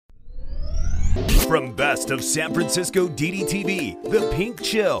From Best of San Francisco DDTV, The Pink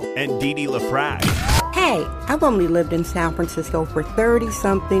Chill, and Didi LaFrac. Hey, I've only lived in San Francisco for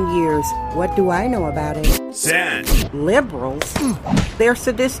 30-something years. What do I know about it? San Liberals? They're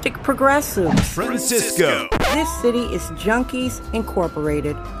sadistic progressives. Francisco. This city is Junkies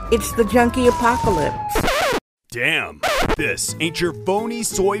Incorporated. It's the junkie apocalypse. Damn, this ain't your phony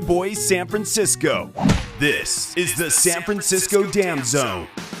soy boy San Francisco. This is the San Francisco Dam Zone.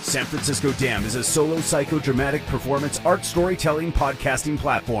 San Francisco Dam is a solo psychodramatic performance art storytelling podcasting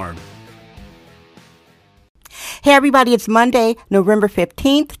platform. Hey everybody, it's Monday, November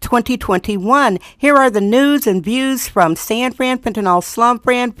 15th, 2021. Here are the news and views from San Fran, Fentanyl, Slum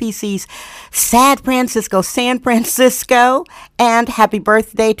Fran, PC's Sad Francisco, San Francisco, and happy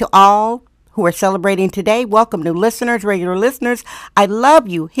birthday to all who are celebrating today. Welcome new listeners, regular listeners. I love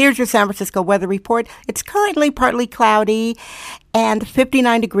you. Here's your San Francisco weather report. It's currently partly cloudy and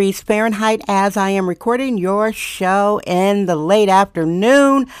 59 degrees Fahrenheit as I am recording your show in the late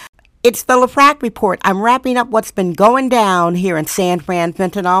afternoon. It's the LaFrac Report. I'm wrapping up what's been going down here in San Fran,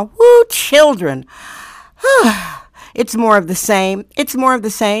 Fentanyl. Woo, children. It's more of the same. It's more of the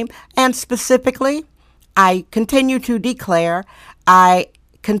same. And specifically, I continue to declare, I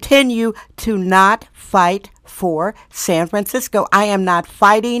continue to not fight for San Francisco. I am not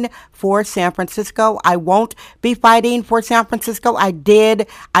fighting for San Francisco. I won't be fighting for San Francisco.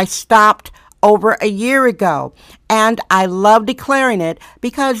 I stopped over a year ago, and I love declaring it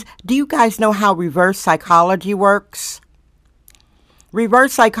because do you guys know how reverse psychology works?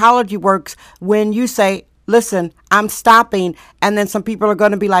 Reverse psychology works when you say, listen, I'm stopping, and then some people are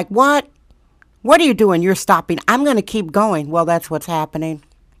going to be like, what? What are you doing? You're stopping. I'm going to keep going. Well, that's what's happening.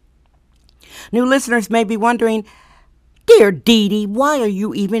 New listeners may be wondering, dear Didi, why are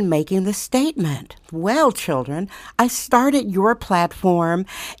you even making this statement? Well, children, I started your platform.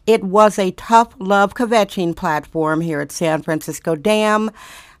 It was a tough love kvetching platform here at San Francisco Dam.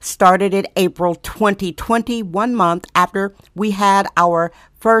 Started in April 2020, 1 month after we had our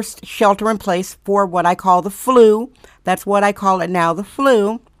first shelter in place for what I call the flu. That's what I call it now, the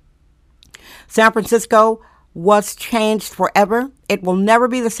flu. San Francisco was changed forever. It will never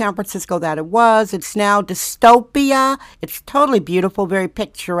be the San Francisco that it was. It's now dystopia. It's totally beautiful, very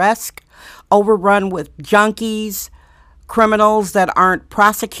picturesque, overrun with junkies, criminals that aren't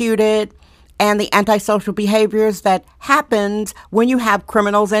prosecuted, and the antisocial behaviors that happens when you have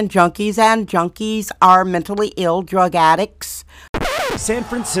criminals and junkies are mentally ill drug addicts. San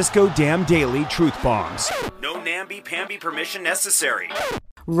Francisco Dam Daily Truth Bombs. No namby-pamby permission necessary.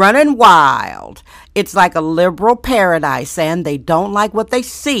 Running wild. It's like a liberal paradise, and they don't like what they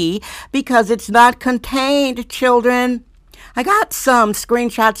see because it's not contained, children. I got some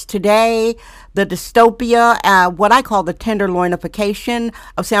screenshots today. The dystopia, what I call the tenderloinification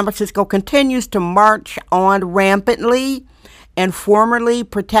of San Francisco, continues to march on rampantly and formerly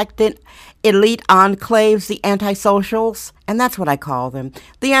protected elite enclaves, the antisocials, and that's what I call them.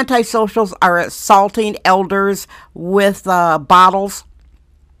 The antisocials are assaulting elders with bottles.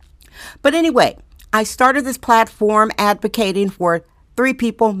 But anyway, I started this platform advocating for 3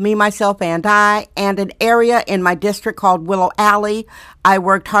 people, me, myself, and I, and an area in my district called Willow Alley. I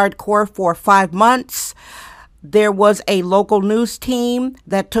worked hardcore for 5 months. There was a local news team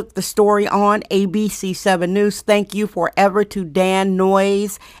that took the story on, ABC7 News. Thank you forever to Dan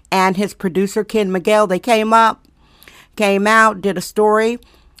Noyes and his producer, Ken Miguel. They came out, did a story.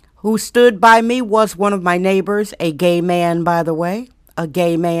 Who stood by me was one of my neighbors, a gay man, by the way. A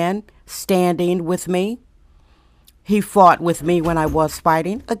gay man standing with me. He fought with me when I was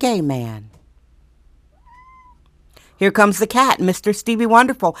fighting. A gay man. Here comes the cat, Mr. Stevie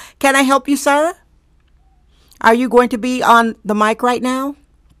Wonderful. Can I help you, sir? Are you going to be on the mic right now?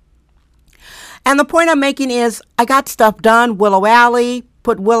 And the point I'm making is I got stuff done. Willow Alley,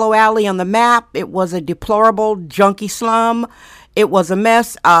 put Willow Alley on the map. It was a deplorable junkie slum. It was a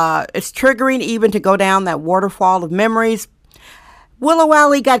mess. It's triggering even to go down that waterfall of memories. Willow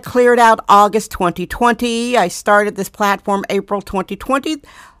Alley got cleared out August 2020. I started this platform April 2020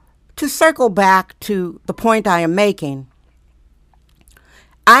 to circle back to the point I am making.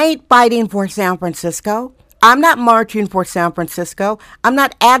 I ain't fighting for San Francisco. I'm not marching for San Francisco. I'm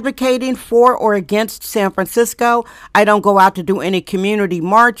not advocating for or against San Francisco. I don't go out to do any community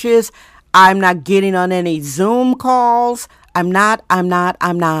marches. I'm not getting on any Zoom calls. I'm not.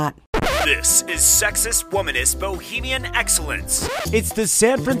 This is Sexist Womanist Bohemian Excellence. It's the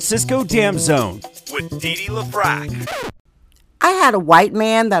San Francisco Dam Zone with Didi LaFrac. I had a white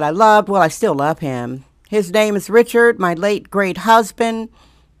man that I loved. Well, I still love him. His name is Richard, my late great husband,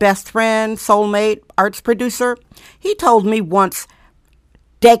 best friend, soulmate, arts producer. He told me once,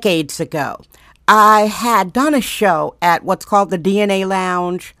 decades ago, I had done a show at what's called the DNA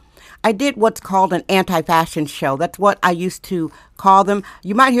Lounge. I did what's called an anti-fashion show. That's what I used to call them.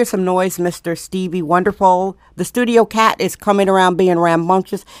 You might hear some noise, Mr. Stevie Wonderful. The studio cat is coming around being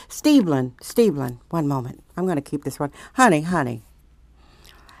rambunctious. Steveland, one moment. I'm going to keep this one. Honey.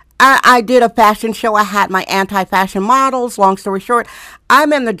 I did a fashion show. I had my anti-fashion models. Long story short,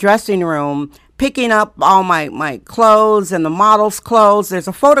 I'm in the dressing room picking up all my clothes and the models' clothes. There's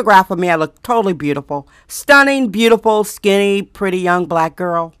a photograph of me. I look totally beautiful. Stunning, beautiful, skinny, pretty young black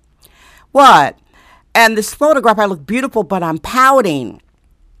girl. What? And this photograph, I look beautiful, but I'm pouting.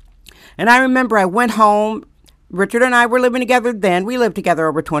 And I remember I went home. Richard and I were living together then. We lived together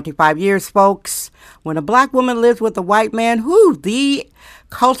over 25 years, folks. When a black woman lives with a white man, the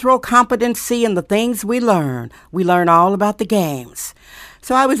cultural competency and the things we learn. We learn all about the games.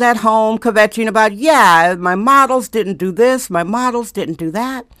 So I was at home kvetching about, my models didn't do this, my models didn't do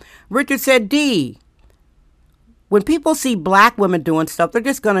that. Richard said, Dee, when people see black women doing stuff, they're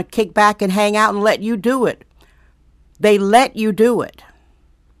just going to kick back and hang out and let you do it. They let you do it.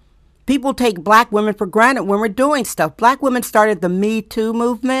 People take black women for granted when we're doing stuff. Black women started the Me Too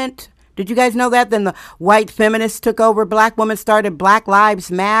movement. Did you guys know that? Then the white feminists took over. Black women started Black Lives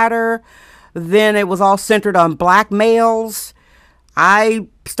Matter. Then it was all centered on black males. I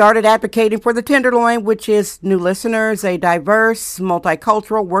started advocating for the Tenderloin, which is, new listeners, a diverse,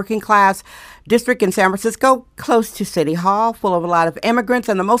 multicultural, working class district in San Francisco, close to City Hall, full of a lot of immigrants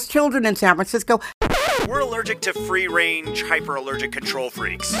and the most children in San Francisco. We're allergic to free-range, hyper-allergic control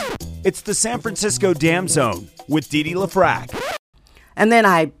freaks. It's the San Francisco Dam Zone with Dee Dee LaFrac. And then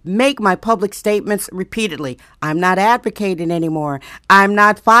I make my public statements repeatedly. I'm not advocating anymore. I'm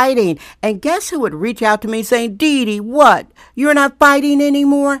not fighting. And guess who would reach out to me saying, Dee Dee, what? You're not fighting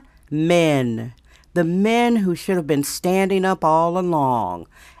anymore? Men. The men who should have been standing up all along.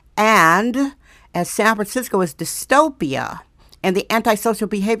 And as San Francisco is dystopia and the antisocial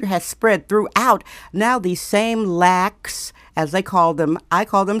behavior has spread throughout, now these same lax, as they call them, I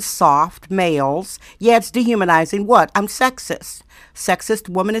call them soft males. Yeah, it's dehumanizing. What? I'm sexist. Sexist,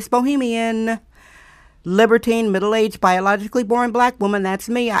 womanist, bohemian, libertine, middle-aged, biologically born black woman. That's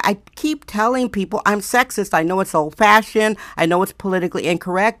me. I keep telling people I'm sexist. I know it's old-fashioned. I know it's politically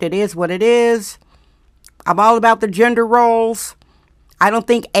incorrect. It is what it is. I'm all about the gender roles. I don't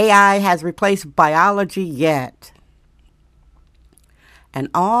think AI has replaced biology yet. And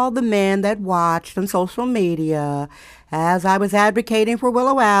all the men that watched on social media as I was advocating for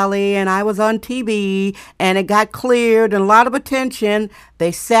Willow Alley and I was on TV and it got cleared and a lot of attention,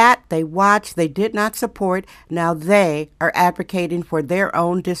 they sat, they watched, they did not support. Now they are advocating for their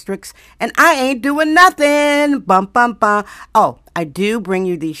own districts and I ain't doing nothing. Bum, bum, bum. Oh, I do bring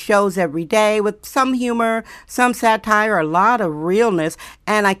you these shows every day with some humor, some satire, a lot of realness.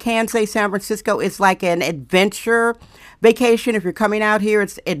 And I can say San Francisco is like an adventure vacation. If you're coming out here,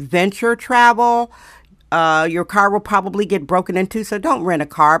 it's adventure travel. Your car will probably get broken into, so don't rent a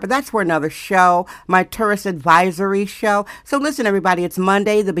car. But that's for another show, my tourist advisory show. So listen, everybody, it's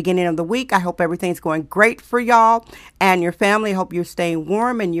Monday, the beginning of the week. I hope everything's going great for y'all and your family. I hope you're staying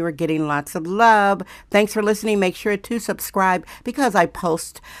warm and you are getting lots of love. Thanks for listening. Make sure to subscribe because I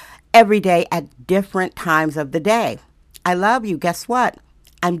post every day at different times of the day. I love you. Guess what?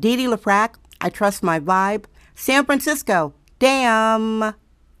 I'm Dee Dee LaFrac. I trust my vibe. San Francisco, damn.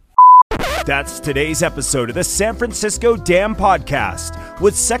 That's today's episode of the San Francisco Dam Podcast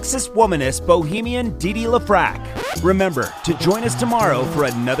with sexist womanist bohemian Dee Dee LaFrac. Remember to join us tomorrow for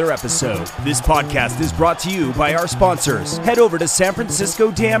another episode. This podcast is brought to you by our sponsors. Head over to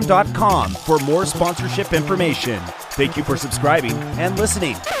sanfranciscodam.com for more sponsorship information. Thank you for subscribing and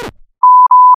listening.